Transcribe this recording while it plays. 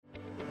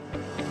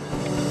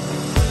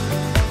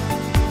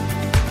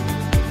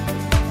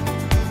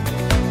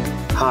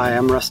Hi,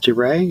 I'm Rusty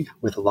Ray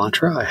with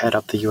Elantra. I head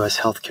up the U.S.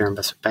 Healthcare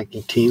Investment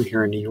Banking team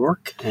here in New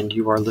York, and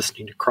you are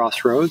listening to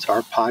Crossroads,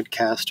 our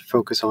podcast to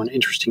focus on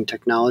interesting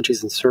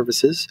technologies and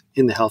services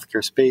in the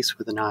healthcare space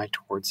with an eye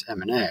towards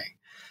M&A.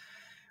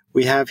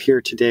 We have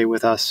here today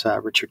with us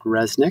Richard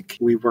Resnick.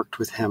 We worked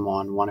with him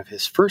on one of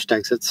his first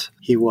exits.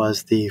 He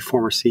was the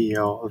former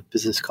CEO of a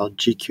business called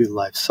GQ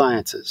Life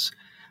Sciences.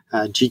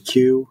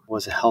 GQ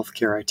was a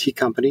healthcare IT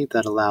company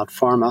that allowed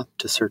pharma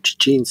to search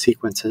gene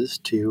sequences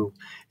to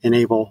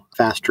enable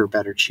faster,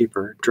 better,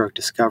 cheaper drug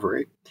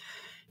discovery.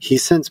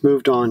 He's since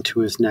moved on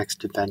to his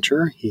next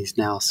adventure. He's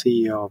now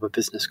CEO of a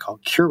business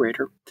called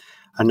Cureatr,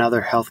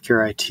 another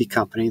healthcare IT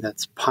company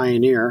that's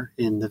pioneer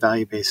in the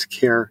value-based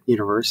care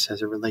universe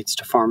as it relates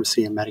to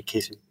pharmacy and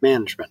medication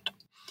management.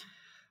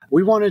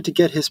 We wanted to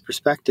get his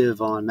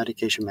perspective on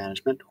medication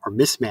management or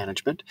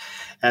mismanagement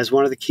as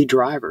one of the key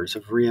drivers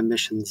of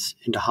readmissions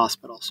into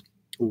hospitals,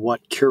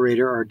 what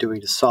Cureatr are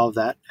doing to solve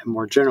that, and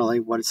more generally,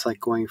 what it's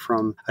like going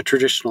from a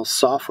traditional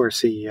software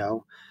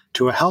CEO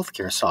to a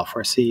healthcare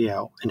software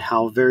CEO, and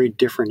how very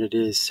different it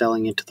is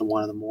selling into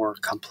one of the more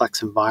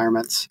complex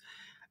environments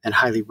and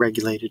highly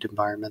regulated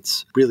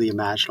environments really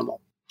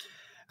imaginable,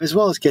 as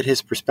well as get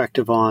his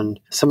perspective on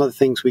some of the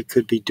things we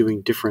could be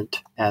doing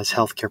different as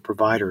healthcare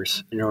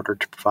providers in order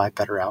to provide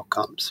better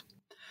outcomes.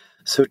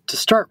 So to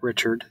start,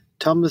 Richard,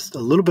 tell us a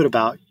little bit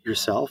about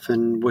yourself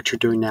and what you're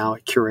doing now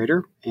at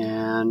Cureatr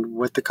and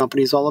what the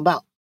company is all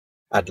about.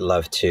 I'd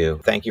love to.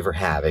 Thank you for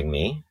having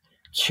me.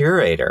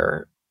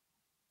 Cureatr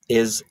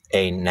is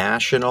a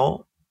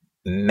national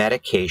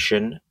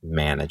medication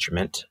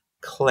management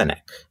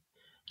clinic.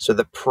 So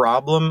the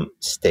problem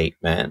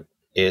statement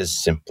is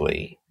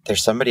simply,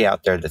 there's somebody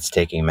out there that's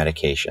taking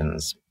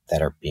medications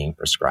that are being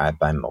prescribed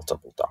by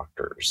multiple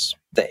doctors.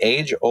 The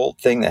age-old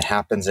thing that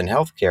happens in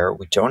healthcare,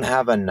 we don't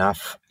have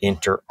enough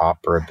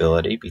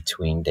interoperability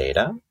between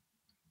data,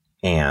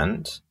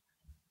 and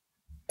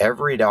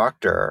every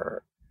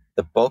doctor,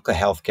 the bulk of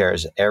healthcare,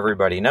 as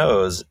everybody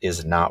knows,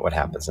 is not what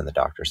happens in the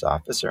doctor's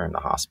office or in the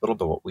hospital,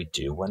 but what we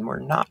do when we're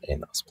not in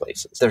those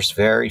places. There's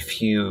very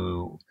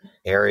few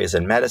areas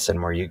in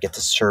medicine where you get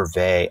to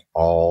survey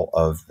all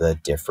of the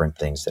different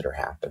things that are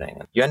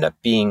happening. You end up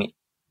being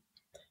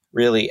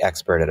really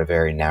expert at a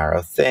very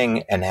narrow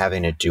thing and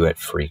having to do it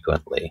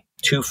frequently,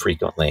 too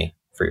frequently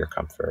for your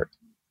comfort.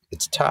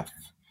 It's tough.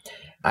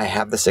 I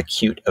have this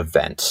acute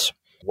event.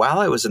 While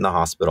I was in the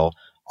hospital,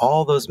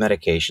 all those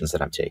medications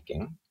that I'm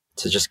taking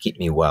to just keep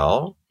me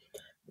well,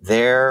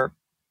 I'm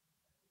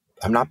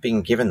not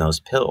being given those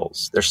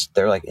pills.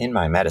 They're like in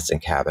my medicine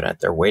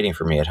cabinet. They're waiting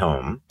for me at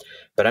home,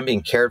 but I'm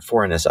being cared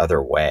for in this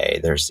other way.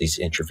 There's these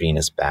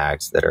intravenous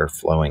bags that are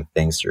flowing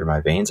things through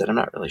my veins, and I'm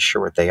not really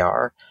sure what they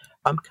are.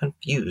 I'm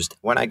confused.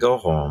 When I go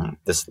home,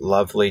 this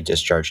lovely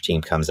discharge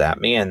team comes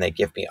at me and they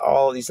give me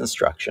all these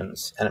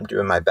instructions, and I'm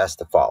doing my best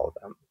to follow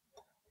them.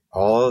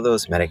 All of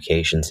those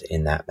medications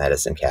in that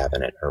medicine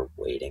cabinet are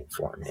waiting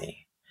for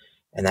me.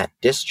 And that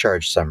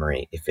discharge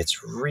summary, if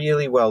it's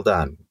really well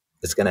done,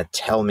 is going to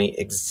tell me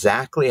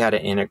exactly how to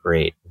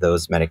integrate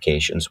those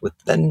medications with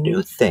the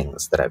new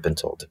things that I've been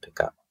told to pick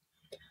up.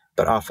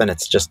 But often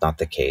it's just not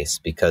the case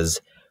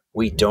because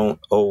we don't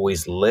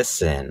always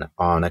listen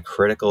on a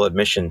critical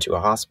admission to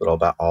a hospital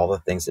about all the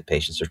things that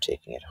patients are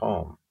taking at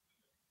home.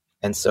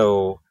 And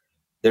so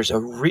there's a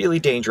really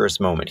dangerous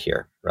moment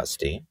here,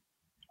 Rusty,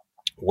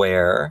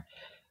 where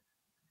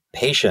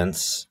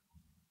patients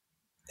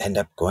end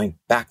up going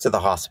back to the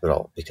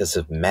hospital because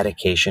of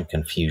medication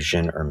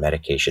confusion or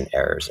medication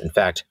errors. In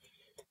fact,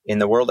 in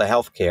the world of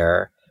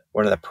healthcare,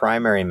 one of the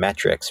primary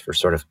metrics for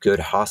sort of good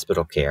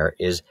hospital care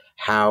is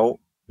how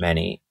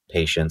many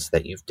patients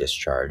that you've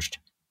discharged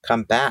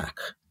come back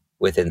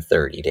within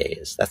 30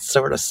 days. That's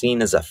sort of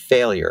seen as a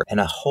failure.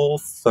 And a whole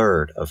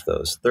third of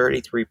those,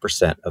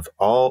 33% of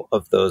all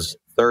of those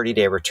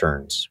 30-day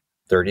returns,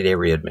 30-day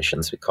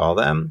readmissions, we call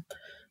them,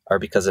 are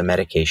because of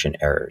medication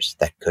errors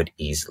that could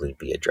easily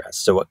be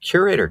addressed. So what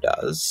Cureatr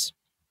does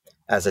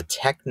as a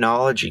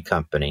technology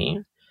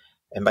company,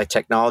 and by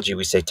technology,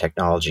 we say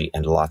technology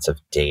and lots of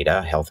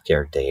data,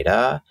 healthcare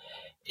data,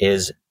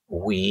 is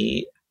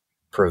we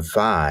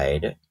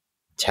provide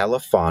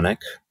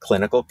telephonic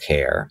clinical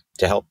care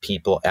to help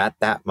people at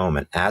that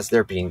moment as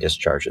they're being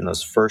discharged in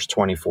those first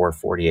 24,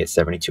 48,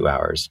 72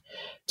 hours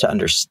to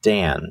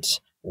understand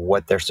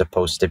what they're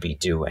supposed to be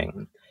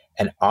doing.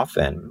 And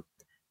often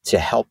to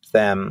help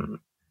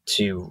them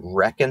to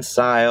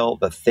reconcile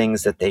the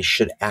things that they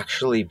should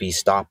actually be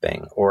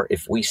stopping. Or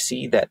if we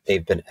see that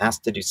they've been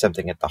asked to do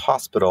something at the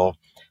hospital,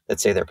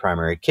 let's say their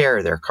primary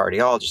care, their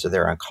cardiologist or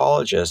their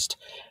oncologist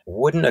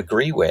wouldn't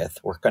agree with,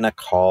 we're going to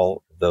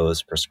call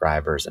those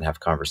prescribers and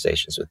have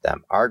conversations with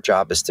them. Our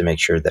job is to make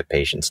sure that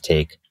patients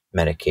take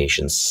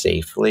medications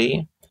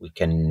safely. We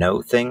can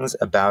know things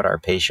about our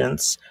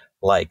patients,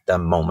 like the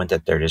moment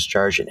that they're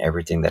discharged and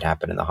everything that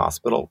happened in the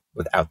hospital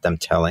without them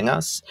telling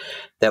us,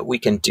 that we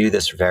can do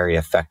this very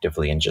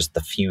effectively in just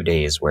the few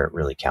days where it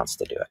really counts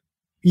to do it.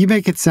 You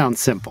make it sound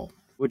simple.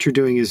 What you're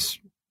doing is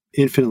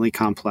infinitely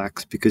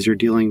complex because you're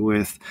dealing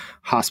with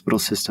hospital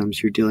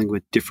systems, you're dealing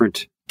with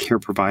different care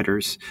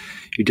providers.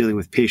 You're dealing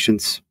with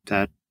patients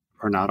that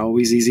are not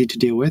always easy to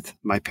deal with.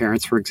 My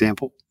parents, for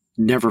example,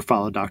 never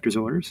follow doctor's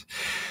orders.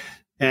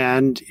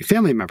 And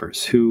family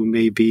members who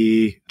may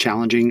be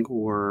challenging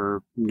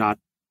or not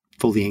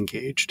fully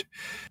engaged.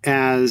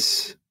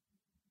 As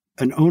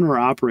an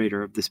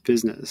owner-operator of this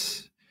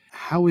business,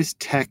 how is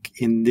tech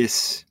in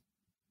this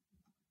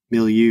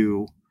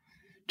milieu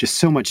just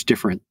so much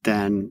different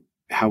than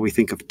how we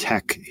think of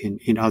tech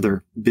in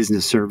other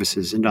business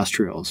services,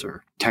 industrials,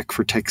 or tech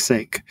for tech's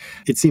sake?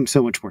 It seems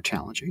so much more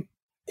challenging.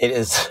 It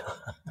is.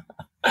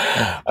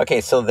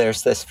 Okay, so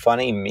there's this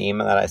funny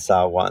meme that I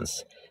saw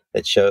once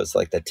that shows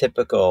like the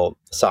typical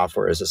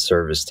software as a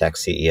service tech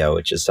CEO,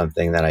 which is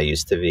something that I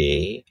used to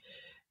be,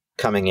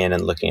 coming in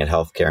and looking at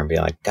healthcare and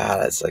being like,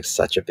 God, it's like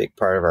such a big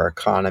part of our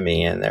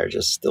economy, and they're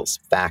just still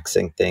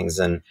faxing things,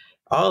 and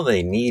all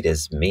they need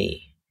is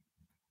me.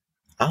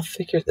 I'll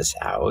figure this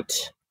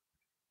out.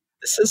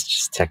 This is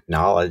just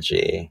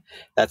technology.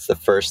 That's the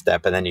first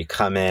step. And then you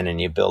come in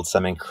and you build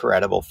some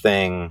incredible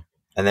thing,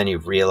 and then you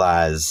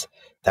realize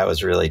that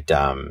was really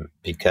dumb,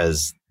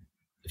 because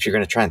if you're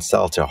going to try and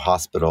sell to a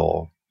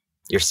hospital,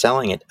 you're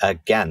selling it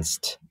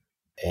against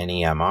an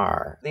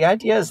EMR. The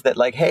idea is that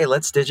like, hey,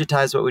 let's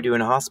digitize what we do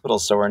in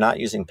hospitals so we're not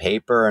using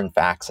paper and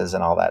faxes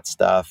and all that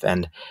stuff.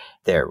 And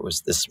there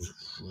was this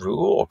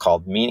rule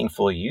called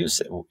meaningful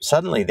use.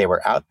 Suddenly they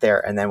were out there,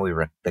 and then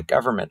the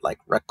government like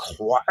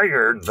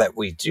required that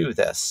we do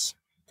this.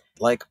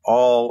 Like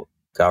all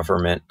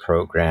government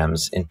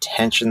programs,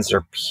 intentions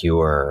are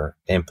pure,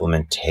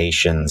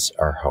 implementations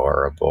are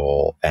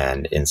horrible,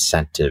 and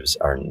incentives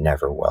are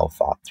never well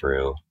thought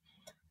through.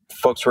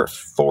 Folks were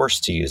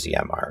forced to use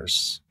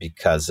EMRs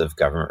because of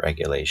government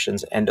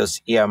regulations. And those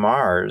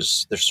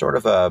EMRs, they're sort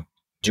of a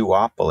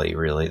duopoly,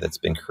 really, that's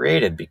been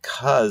created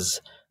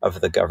because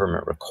of the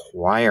government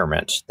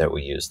requirement that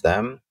we use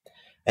them.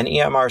 And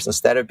EMRs,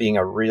 instead of being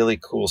a really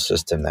cool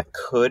system that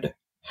could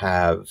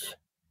have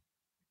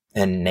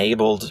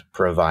enabled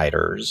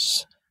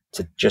providers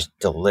to just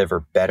deliver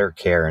better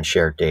care and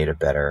share data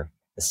better,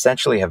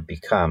 essentially have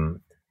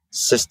become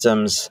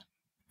systems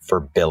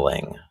for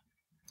billing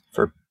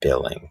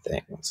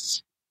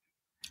things.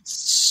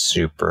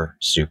 Super,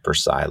 super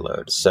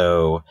siloed.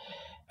 So,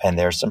 and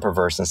there's some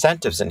perverse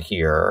incentives in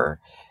here.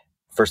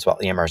 First of all,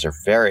 EMRs are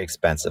very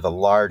expensive. A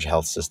large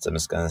health system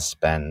is going to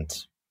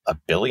spend $1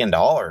 billion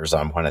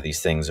on one of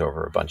these things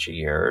over a bunch of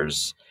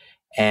years.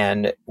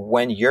 And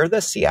when you're the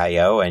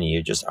CIO and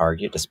you just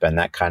argue to spend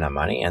that kind of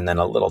money, and then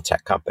a little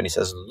tech company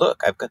says,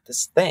 look, I've got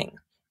this thing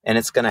and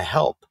it's going to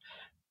help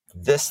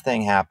this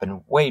thing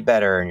happen way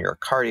better, and you're a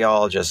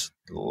cardiologist,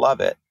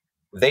 love it.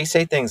 They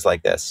say things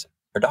like this: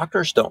 our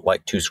doctors don't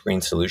like two-screen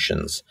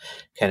solutions.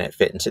 Can it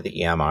fit into the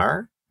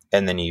EMR?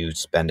 And then you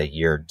spend a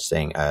year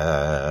saying,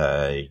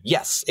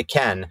 yes, it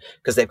can,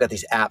 because they've got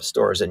these app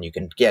stores, and you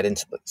can get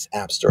into these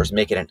app stores,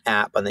 make it an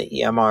app on the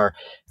EMR.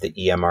 The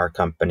EMR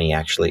company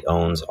actually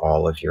owns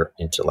all of your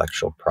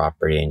intellectual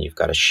property, and you've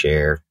got to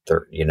share,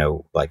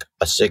 like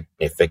a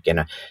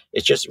significant,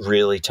 it's just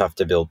really tough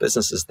to build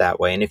businesses that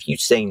way. And if you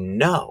say,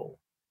 no,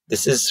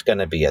 this is going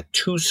to be a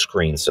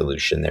two-screen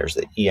solution, there's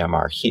the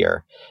EMR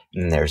here,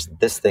 and there's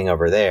this thing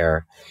over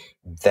there,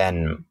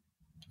 then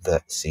the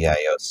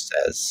CIO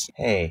says,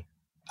 hey,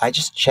 I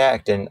just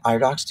checked, and our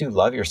docs do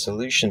love your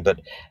solution,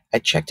 but I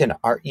checked, and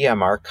our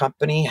EMR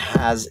company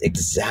has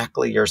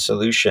exactly your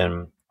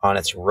solution on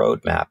its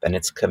roadmap, and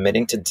it's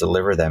committing to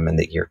deliver them in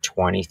the year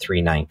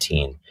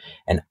 2319.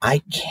 And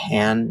I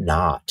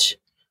cannot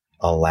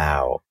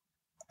allow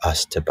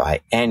us to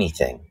buy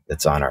anything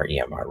that's on our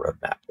EMR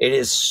roadmap. It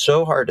is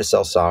so hard to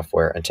sell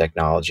software and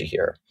technology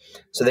here.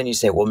 So then you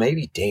say, well,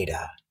 maybe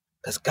data,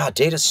 because God,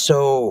 data's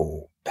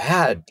so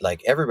bad.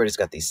 Like everybody's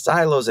got these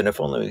silos, and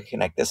if only we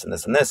connect this and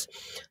this and this.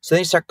 So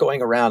then you start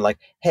going around like,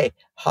 hey,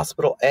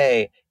 hospital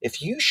A,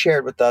 if you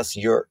shared with us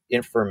your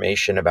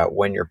information about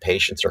when your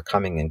patients are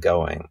coming and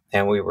going,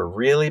 and we were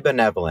really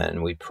benevolent,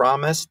 and we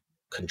promised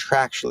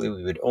contractually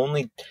we would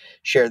only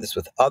share this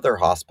with other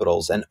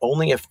hospitals, and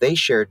only if they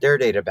shared their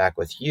data back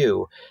with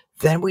you,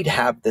 then we'd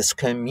have this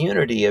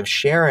community of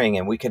sharing,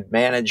 and we could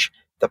manage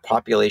the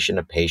population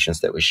of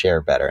patients that we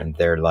share better. And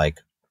they're like,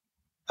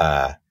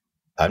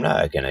 I'm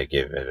not going to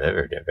give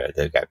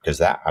it,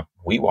 because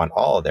we want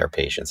all of their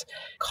patients.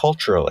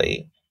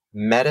 Culturally,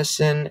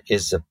 medicine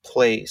is a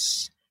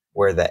place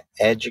where the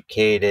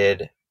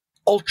educated,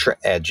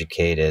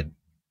 ultra-educated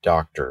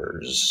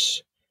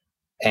doctors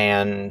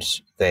and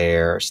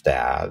their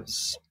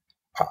staffs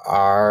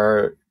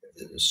are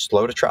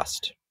slow to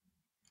trust,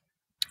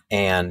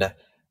 and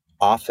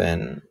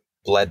often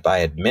led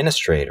by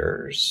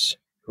administrators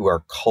who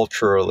are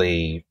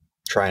culturally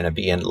trying to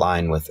be in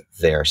line with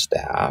their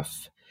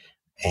staff.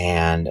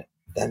 And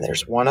then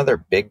there's one other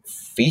big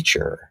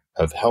feature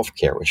of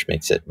healthcare, which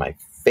makes it my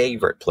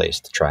favorite place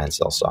to try and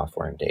sell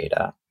software and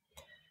data,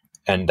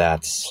 and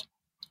that's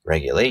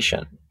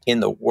regulation. In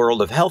the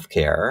world of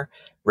healthcare,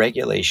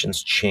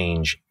 regulations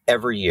change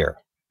every year.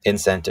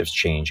 Incentives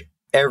change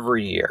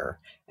every year.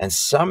 And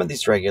some of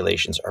these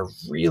regulations are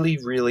really,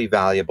 really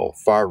valuable,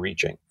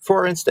 far-reaching.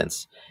 For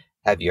instance,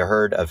 Have you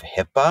heard of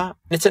HIPAA?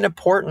 It's an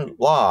important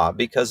law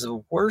because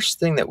the worst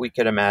thing that we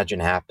could imagine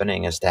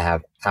happening is to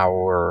have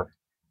our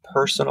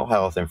personal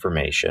health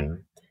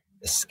information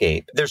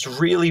escape. There's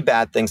really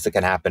bad things that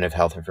can happen if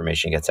health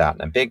information gets out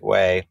in a big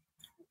way.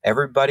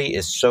 Everybody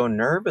is so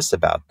nervous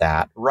about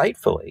that,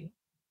 rightfully,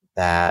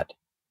 that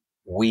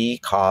we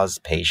cause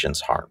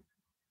patients harm.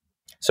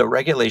 So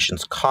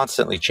regulations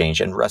constantly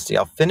change. And Rusty,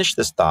 I'll finish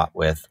this thought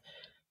with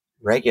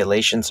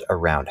regulations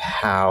around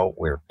how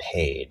we're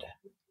paid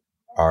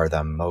are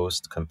the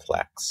most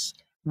complex.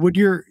 What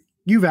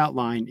you've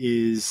outlined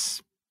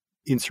is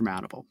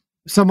insurmountable,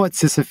 somewhat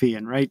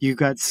Sisyphean, right? You've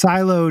got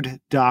siloed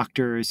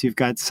doctors, you've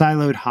got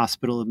siloed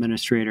hospital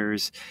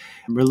administrators,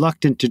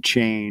 reluctant to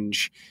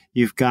change.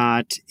 You've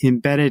got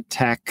embedded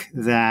tech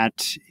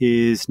that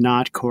is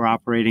not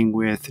cooperating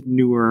with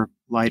newer,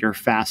 lighter,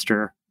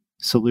 faster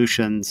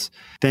solutions.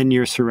 Then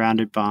you're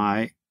surrounded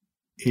by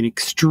an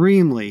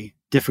extremely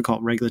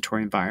difficult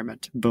regulatory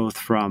environment, both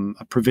from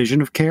a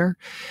provision of care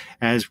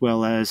as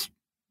well as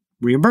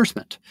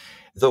reimbursement.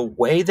 The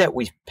way that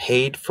we've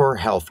paid for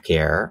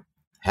healthcare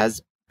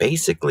has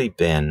basically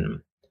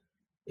been,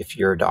 if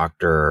you're a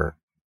doctor,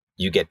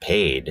 you get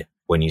paid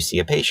when you see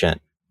a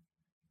patient.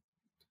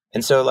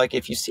 And so, like,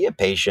 if you see a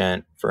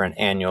patient for an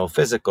annual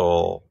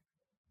physical,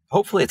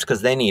 hopefully it's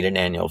because they need an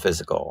annual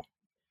physical.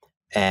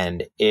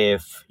 And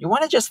if you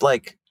want to just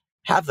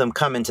have them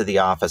come into the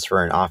office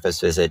for an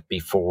office visit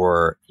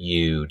before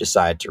you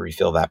decide to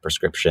refill that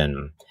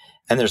prescription,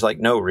 and there's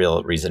no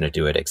real reason to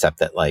do it except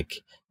that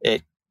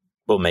it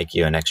will make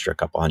you an extra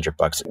couple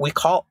 $100. We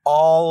call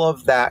all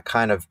of that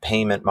kind of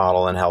payment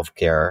model in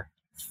healthcare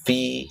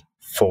fee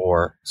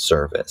for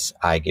service.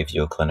 I give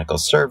you a clinical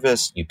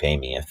service, you pay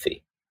me a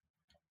fee.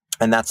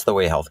 And that's the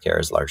way healthcare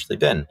has largely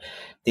been.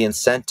 The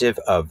incentive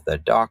of the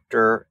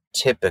doctor,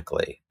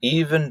 typically,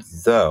 even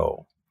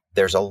though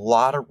there's a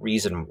lot of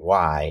reason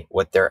why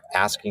what they're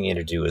asking you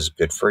to do is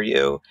good for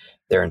you,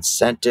 their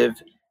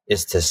incentive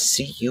is to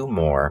see you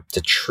more,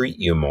 to treat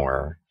you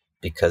more,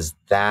 because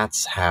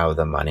that's how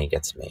the money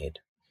gets made.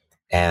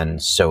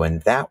 And so in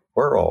that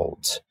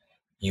world,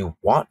 you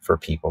want for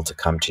people to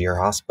come to your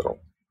hospital,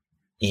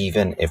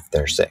 even if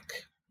they're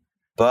sick.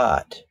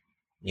 But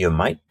you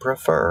might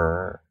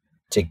prefer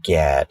to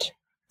get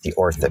the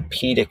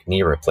orthopedic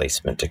knee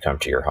replacement to come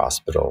to your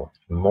hospital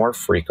more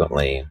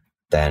frequently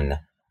than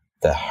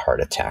the heart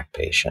attack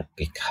patient,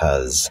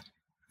 because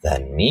the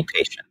knee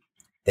patient,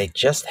 they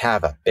just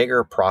have a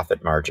bigger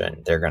profit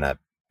margin. They're going to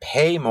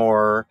pay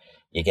more.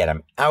 You get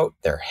them out,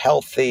 they're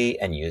healthy,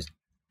 and you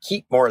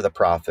keep more of the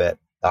profit.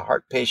 The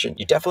heart patient,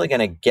 you're definitely going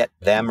to get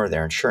them or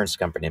their insurance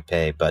company to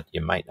pay, but you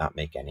might not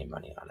make any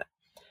money on it.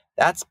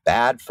 That's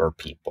bad for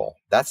people.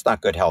 That's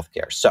not good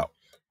healthcare. So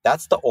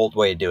that's the old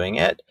way of doing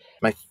it.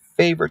 My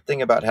favorite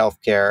thing about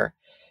healthcare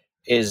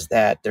is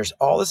that there's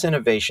all this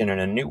innovation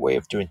and a new way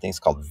of doing things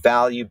called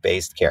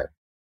value-based care.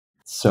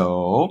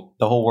 So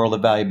the whole world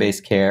of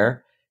value-based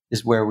care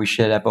is where we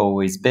should have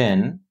always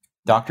been.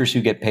 Doctors who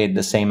get paid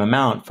the same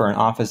amount for an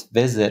office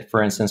visit,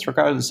 for instance,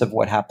 regardless of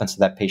what happens to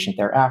that patient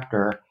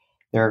thereafter,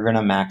 they're going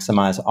to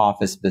maximize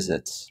office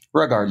visits,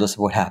 regardless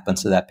of what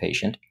happens to that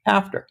patient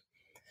after.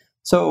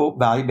 So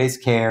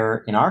value-based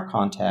care in our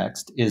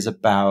context is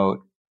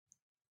about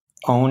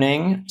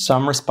owning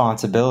some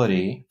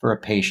responsibility for a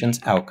patient's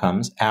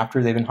outcomes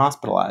after they've been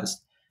hospitalized.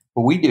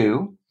 What we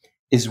do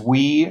is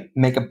we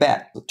make a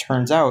bet. It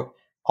turns out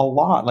a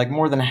lot,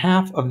 more than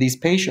half of these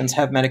patients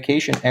have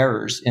medication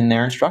errors in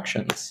their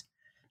instructions.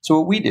 So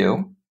what we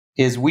do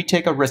is we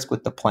take a risk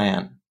with the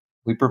plan.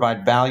 We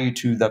provide value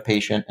to the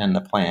patient and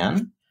the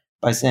plan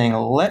by saying,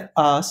 let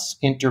us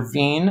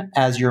intervene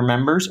as your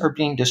members are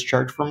being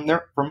discharged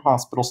from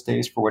hospital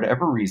stays for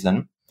whatever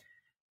reason.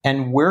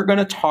 And we're going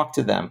to talk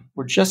to them.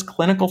 We're just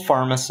clinical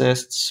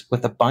pharmacists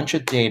with a bunch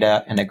of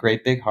data and a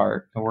great big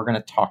heart, and we're going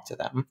to talk to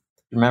them.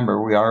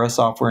 Remember, we are a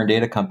software and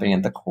data company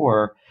at the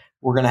core.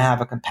 We're going to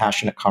have a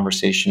compassionate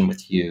conversation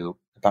with you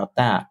about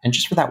that. And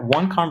just for that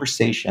one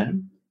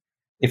conversation,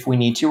 if we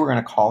need to, we're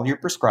going to call your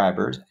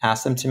prescribers,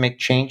 ask them to make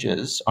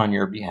changes on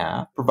your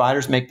behalf.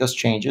 Providers make those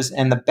changes.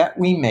 And the bet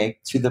we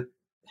make to the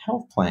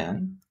health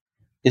plan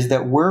is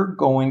that we're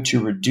going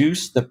to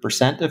reduce the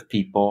percent of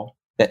people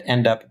that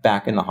end up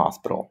back in the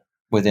hospital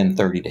within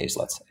 30 days,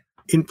 let's say.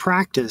 In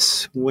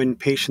practice, when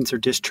patients are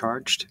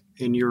discharged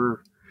and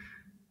you're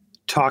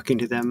talking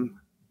to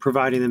them,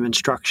 providing them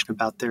instruction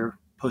about their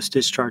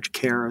post-discharge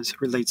care as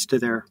it relates to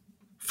their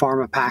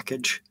pharma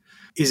package,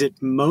 is it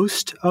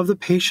most of the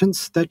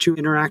patients that you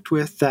interact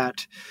with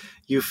that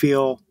you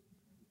feel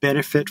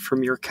benefit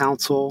from your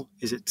counsel?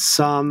 Is it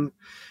some?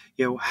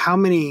 How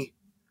many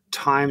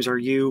times are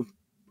you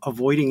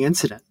avoiding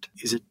incident?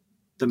 Is it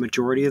the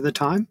majority of the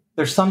time?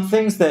 There's some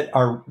things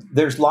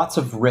there's lots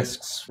of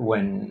risks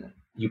when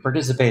you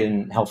participate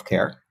in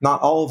healthcare.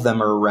 Not all of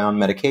them are around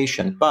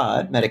medication,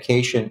 but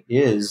medication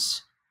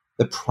is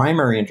the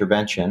primary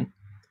intervention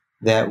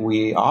that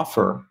we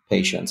offer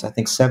patients. I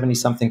think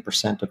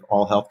 70-something% of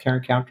all healthcare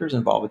encounters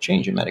involve a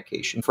change in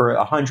medication. For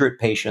 100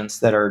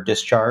 patients that are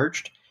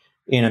discharged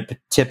in a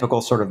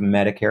typical sort of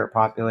Medicare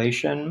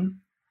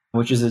population,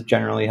 which is a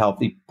generally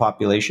healthy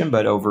population,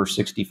 but over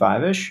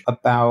 65-ish,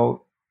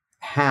 about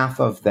half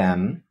of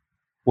them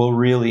will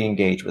really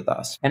engage with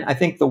us. And I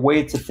think the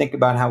way to think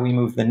about how we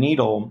move the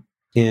needle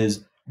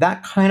is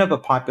that kind of a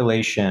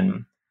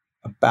population,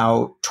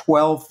 about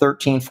 12,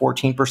 13,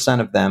 14%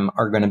 of them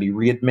are going to be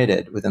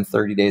readmitted within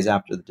 30 days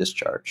after the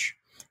discharge.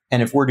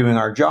 And if we're doing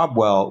our job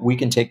well, we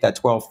can take that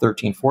 12,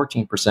 13,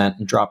 14%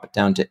 and drop it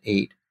down to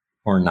 8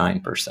 or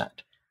 9%,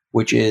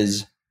 which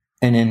is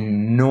an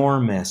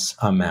enormous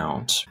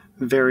amount.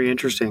 Very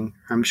interesting.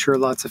 I'm sure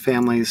lots of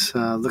families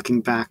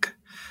looking back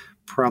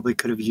probably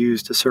could have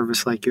used a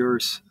service like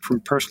yours. From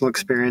personal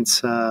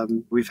experience,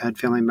 we've had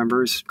family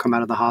members come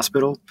out of the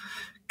hospital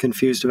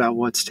confused about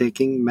what's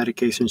taking,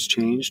 medication's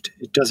changed,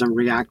 it doesn't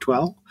react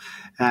well,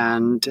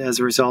 and as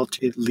a result,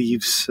 it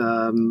leaves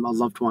a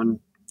loved one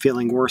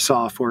feeling worse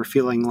off or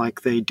feeling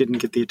like they didn't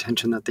get the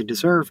attention that they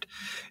deserved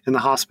in the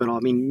hospital.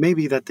 I mean,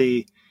 maybe that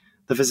the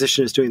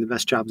physician is doing the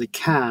best job they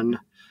can,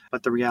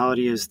 but the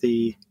reality is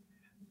the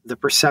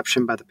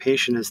perception by the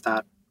patient is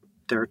that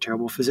they're a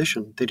terrible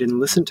physician. They didn't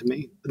listen to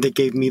me. They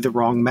gave me the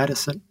wrong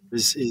medicine,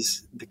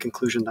 is the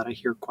conclusion that I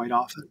hear quite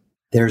often.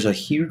 There's a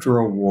huge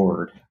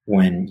reward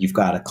when you've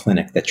got a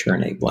clinic that you're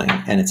enabling,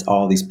 and it's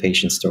all these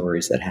patient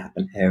stories that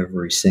happen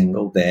every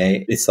single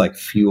day. It's like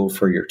fuel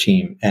for your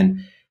team,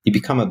 and you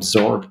become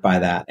absorbed by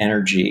that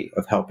energy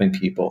of helping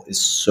people is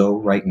so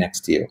right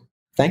next to you.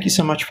 Thank you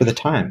so much for the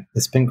time.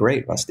 It's been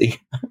great, Rusty.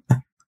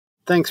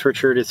 Thanks,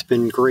 Richard. It's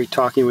been great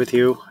talking with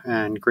you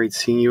and great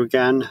seeing you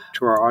again.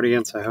 To our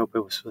audience, I hope it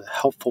was a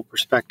helpful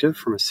perspective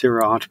from a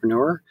serial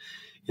entrepreneur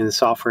in the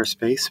software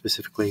space,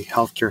 specifically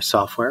healthcare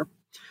software.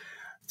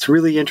 It's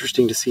really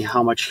interesting to see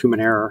how much human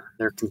error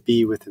there can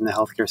be within the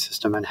healthcare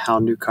system and how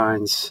new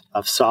kinds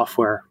of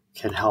software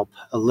can help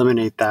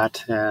eliminate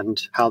that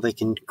and how they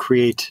can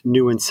create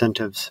new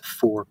incentives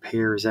for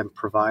payers and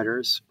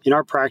providers. In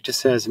our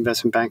practice as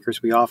investment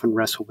bankers, we often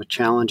wrestle with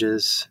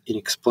challenges in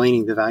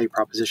explaining the value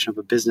proposition of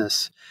a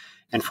business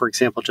and, for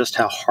example, just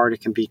how hard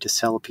it can be to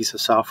sell a piece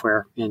of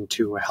software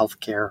into a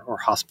healthcare or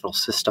hospital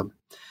system.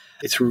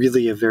 It's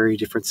really a very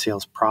different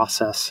sales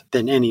process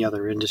than any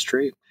other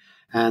industry.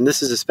 And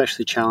this is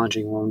especially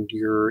challenging when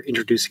you're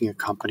introducing a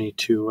company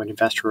to an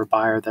investor or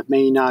buyer that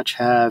may not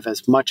have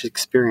as much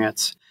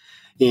experience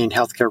in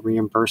healthcare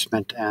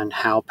reimbursement and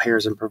how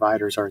payers and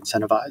providers are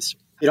incentivized.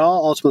 It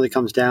all ultimately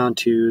comes down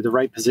to the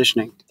right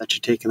positioning that you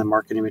take in the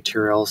marketing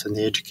materials and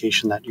the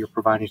education that you're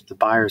providing to the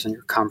buyers in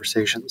your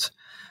conversations.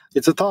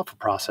 It's a thoughtful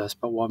process,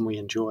 but one we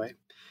enjoy.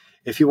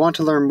 If you want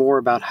to learn more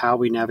about how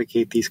we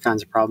navigate these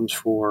kinds of problems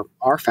for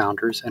our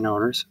founders and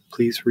owners,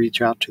 please reach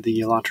out to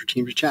the Elantra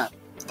team to chat.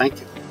 Thank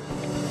you.